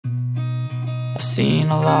I've seen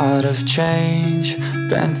a lot of change,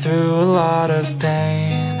 been through a lot of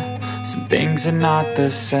pain. Some things are not the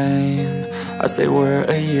same as they were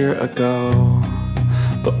a year ago,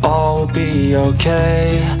 but all will be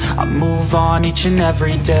okay. I move on each and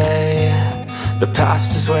every day. The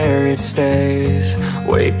past is where it stays,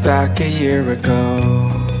 way back a year ago.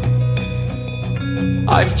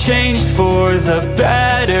 I've changed for the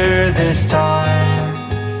better this time.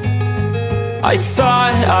 I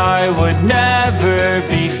thought I would never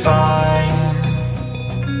be fine.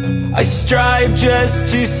 I strive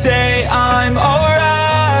just to say I'm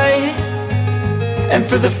alright, and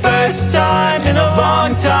for the first time in a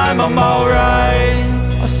long time I'm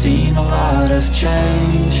alright. I've seen a lot of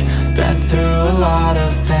change, been through a lot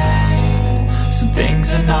of pain. Some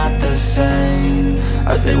things are not the same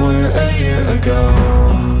as they were a year ago,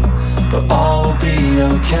 but all will be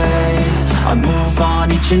okay. I move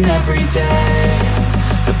on each and every day.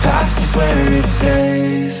 The past is where it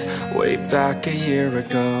stays, way back a year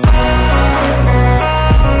ago.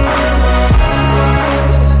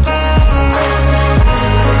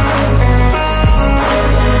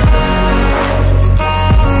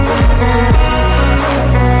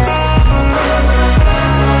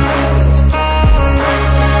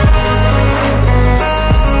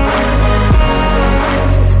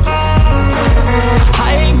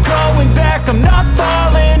 I'm not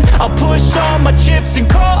falling, I'll push all my chips and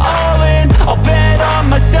call all in. I'll bet on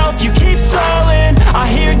myself, you keep stalling. I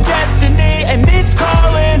hear destiny and it's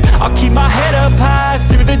calling. I'll keep my head up high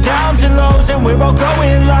through the downs and lows, and we're all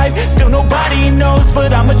going life. Still nobody knows,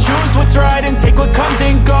 but I'ma choose what's right and take what comes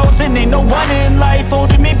and goes. And ain't no one in life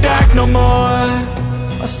holding me back no more.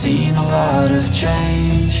 I've seen a lot of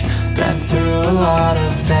change, been through a lot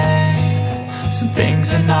of pain. Some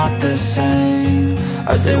things are not the same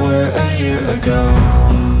as they were a year ago,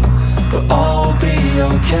 but all will be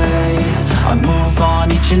okay. I move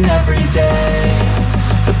on each and every day.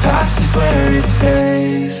 The past is where it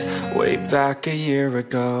stays, way back a year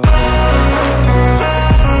ago.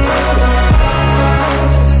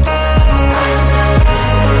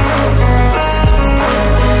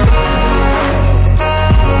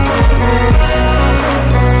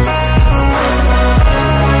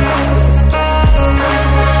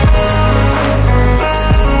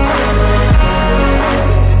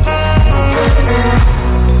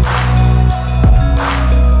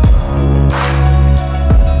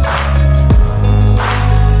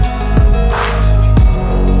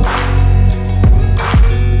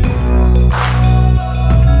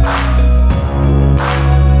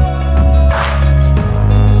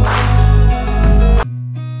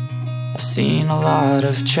 Seen a lot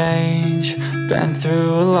of change, been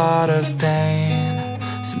through a lot of pain.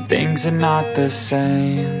 Some things are not the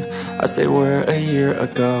same as they were a year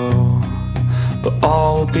ago, but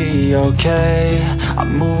all will be okay. I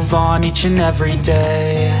move on each and every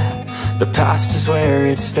day. The past is where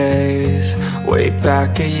it stays, way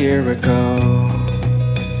back a year ago.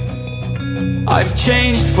 I've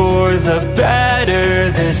changed for the better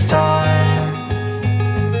this time.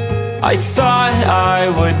 I thought I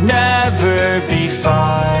would never be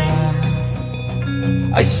fine.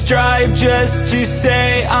 I strive just to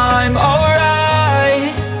say I'm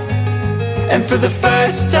alright, and for the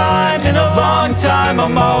first time in a long time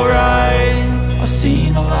I'm alright. I've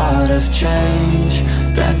seen a lot of change,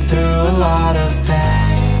 been through a lot of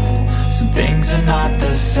pain. Some things are not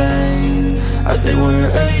the same as they were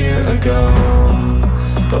a year ago,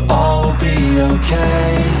 but all will be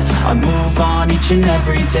okay. I move on each and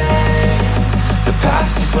every day. The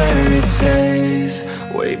past is where it stays,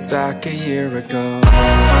 way back a year ago.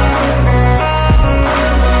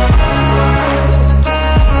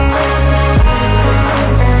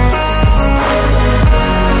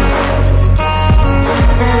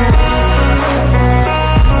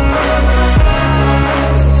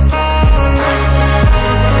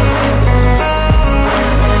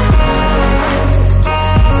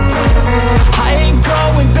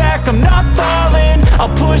 I'm not falling,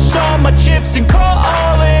 I'll push all my chips and call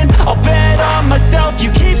all in. I'll bet on myself, you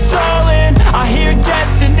keep stalling. I hear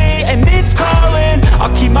destiny and it's calling.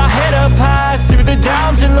 I'll keep my head up high through the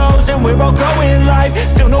downs and lows, and we're all going life.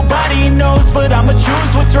 Still nobody knows, but I'ma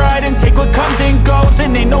choose what's right and take what comes and goes.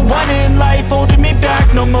 And ain't no one in life holding me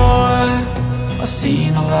back no more. I've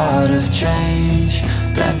seen a lot of change,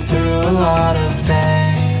 been through a lot of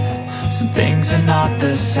pain. Some things are not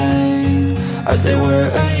the same as they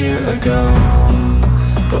were a year ago,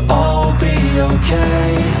 but all will be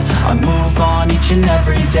okay. I move on each and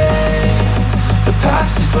every day. The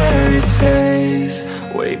past is where it stays,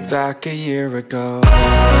 way back a year ago.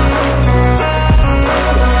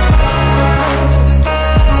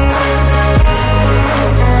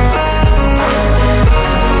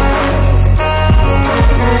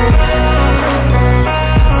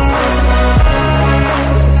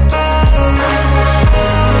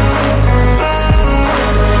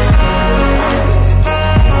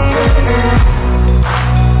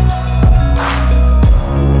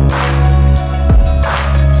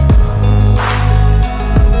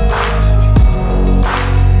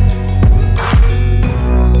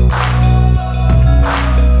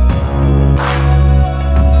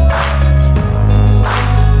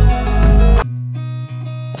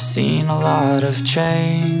 lot of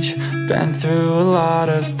change, been through a lot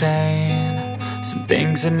of pain. Some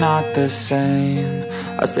things are not the same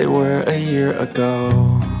as they were a year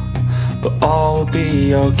ago, but all will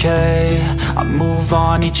be okay. I move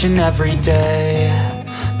on each and every day.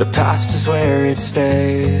 The past is where it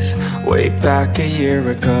stays, way back a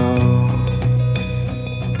year ago.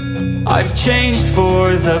 I've changed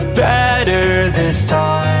for the better this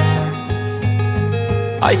time.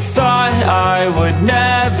 I thought I would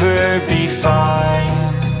never be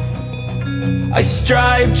fine. I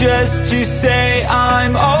strive just to say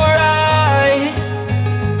I'm alright,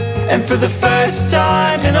 and for the first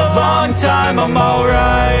time in a long time I'm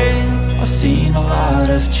alright. I've seen a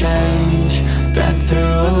lot of change, been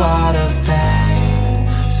through a lot of pain.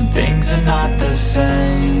 Some things are not the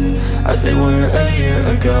same as they were a year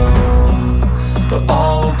ago, but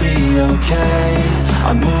all will be okay.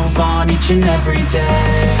 I move on each and every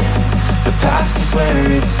day. The past is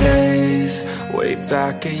where it stays, way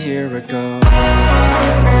back a year ago.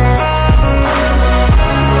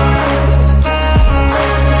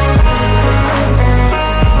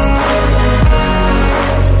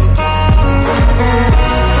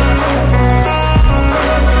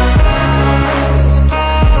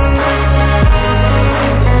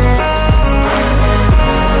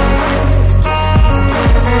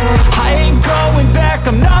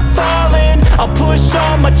 I'm not falling, I'll push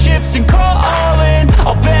all my chips and call all in.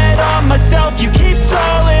 I'll bet on myself, you keep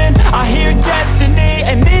stalling. I hear destiny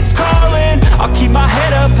and it's calling. I'll keep my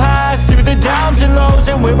head up high through the downs and lows,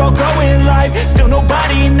 and where I'll go in life, still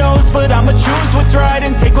nobody knows. But I'ma choose what's right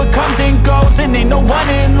and take what comes and goes, and ain't no one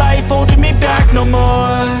in life holding me back no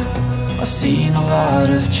more. I've seen a lot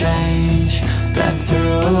of change, been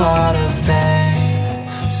through a lot of pain.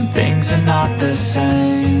 Some things are not the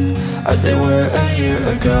same as they were a year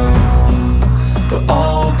ago, but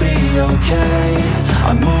all will be okay.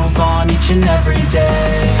 I move on each and every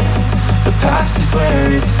day. The past is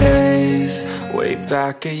where it stays, way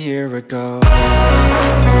back a year ago.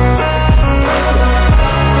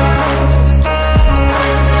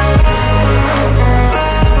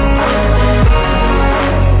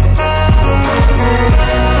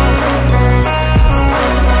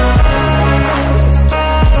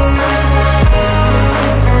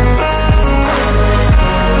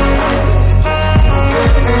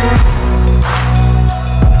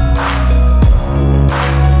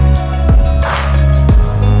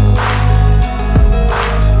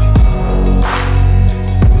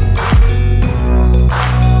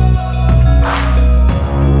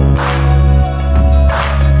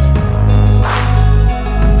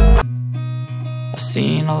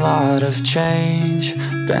 Seen a lot of change,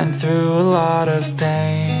 been through a lot of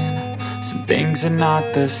pain. Some things are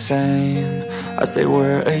not the same as they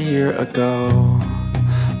were a year ago,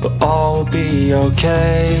 but all will be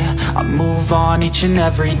okay. I move on each and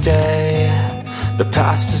every day. The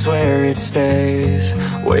past is where it stays,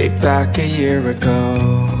 way back a year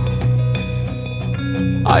ago.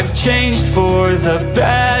 I've changed for the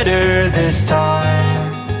better this time.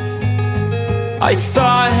 I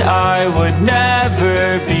thought I would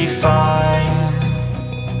never be fine.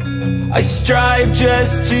 I strive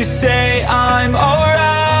just to say I'm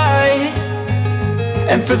alright,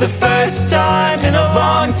 and for the first time in a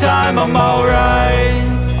long time I'm alright.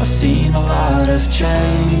 I've seen a lot of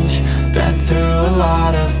change, been through a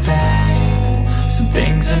lot of pain. Some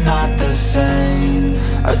things are not the same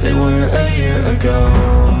as they were a year ago,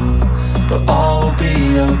 but all will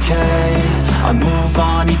be okay. I move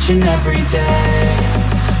on each and every day.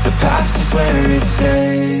 The past is where it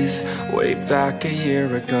stays, way back a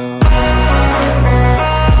year ago.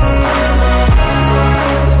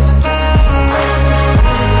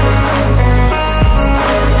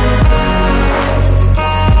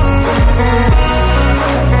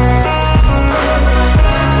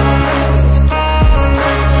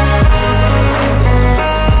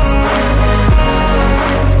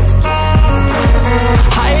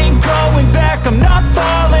 I'm not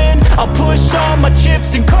falling, I'll push all my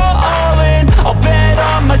chips and call all in. I'll bet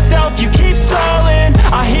on myself, you keep stalling.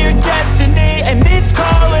 I hear destiny and it's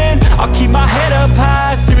calling. I'll keep my head up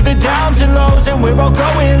high through the downs and lows, and where I'll go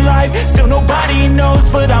in life, still nobody knows.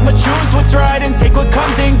 But I'ma choose what's right and take what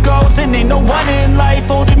comes and goes, and ain't no one in life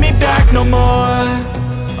holding me back no more.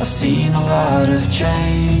 I've seen a lot of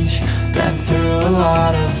change, been through a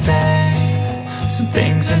lot of pain. Some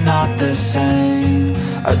things are not the same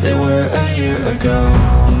as they were a year ago,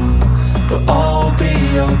 but all will be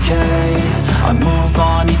okay. I move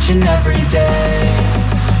on each and every day.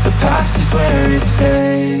 The past is where it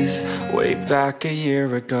stays, way back a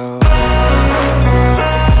year ago.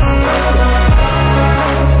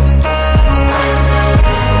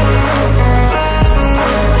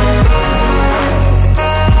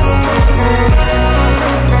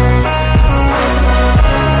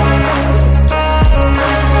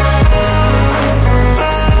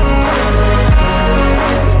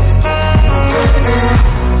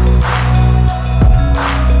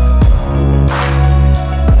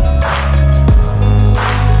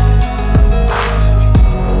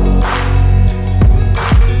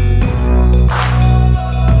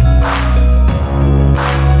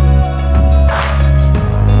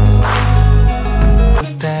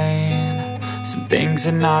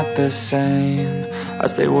 things are not the same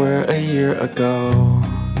as they were a year ago,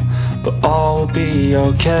 but all will be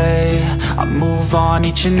okay. I move on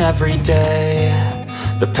each and every day.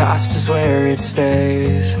 The past is where it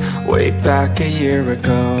stays, way back a year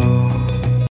ago.